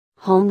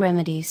Home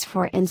remedies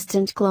for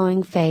instant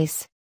glowing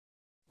face.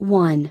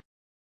 1.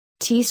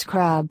 Tea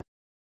scrub.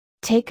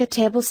 Take a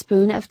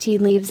tablespoon of tea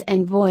leaves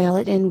and boil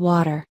it in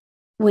water.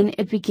 When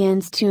it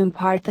begins to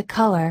impart the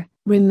color,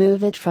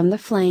 remove it from the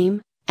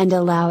flame, and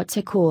allow it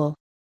to cool.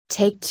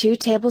 Take 2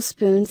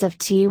 tablespoons of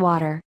tea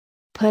water.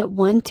 Put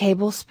 1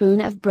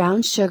 tablespoon of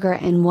brown sugar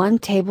and 1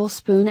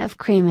 tablespoon of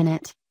cream in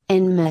it,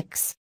 and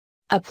mix.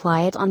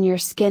 Apply it on your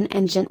skin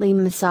and gently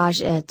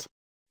massage it.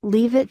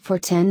 Leave it for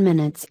 10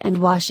 minutes and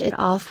wash it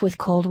off with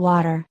cold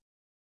water.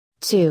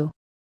 2.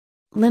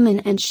 Lemon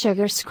and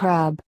sugar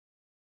scrub.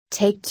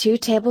 Take 2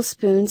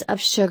 tablespoons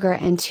of sugar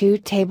and 2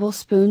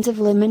 tablespoons of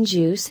lemon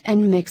juice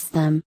and mix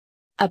them.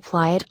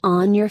 Apply it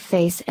on your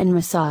face and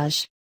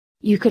massage.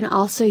 You can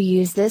also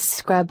use this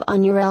scrub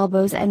on your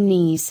elbows and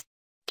knees.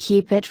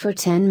 Keep it for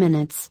 10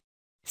 minutes.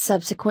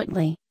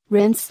 Subsequently,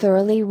 rinse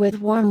thoroughly with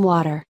warm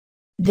water.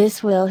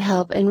 This will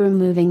help in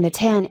removing the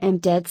tan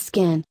and dead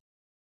skin.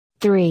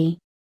 3.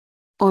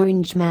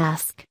 Orange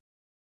mask.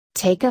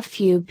 Take a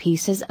few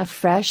pieces of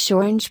fresh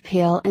orange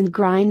peel and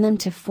grind them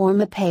to form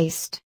a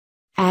paste.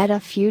 Add a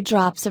few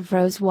drops of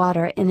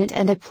rosewater in it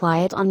and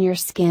apply it on your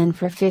skin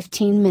for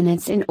 15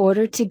 minutes in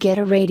order to get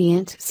a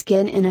radiant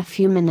skin in a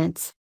few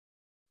minutes.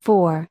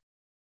 4.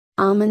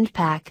 Almond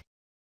pack.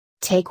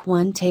 Take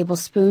 1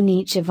 tablespoon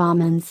each of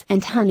almonds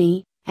and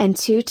honey, and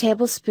 2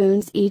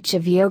 tablespoons each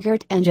of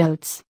yogurt and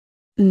oats.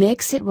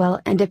 Mix it well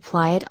and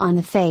apply it on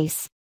the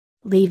face.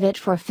 Leave it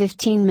for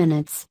 15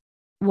 minutes.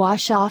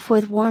 Wash off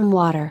with warm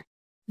water.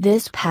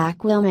 This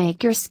pack will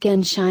make your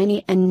skin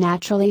shiny and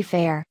naturally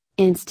fair,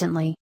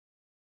 instantly.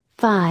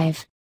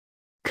 5.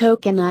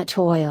 Coconut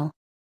oil.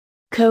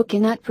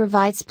 Coconut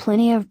provides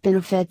plenty of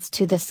benefits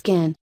to the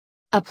skin.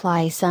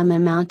 Apply some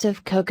amount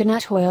of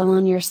coconut oil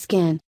on your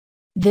skin.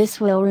 This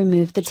will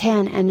remove the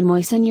tan and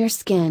moisten your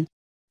skin.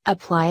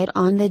 Apply it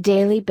on the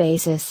daily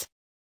basis.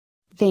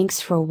 Thanks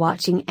for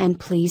watching and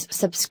please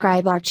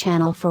subscribe our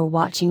channel for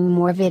watching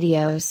more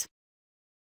videos.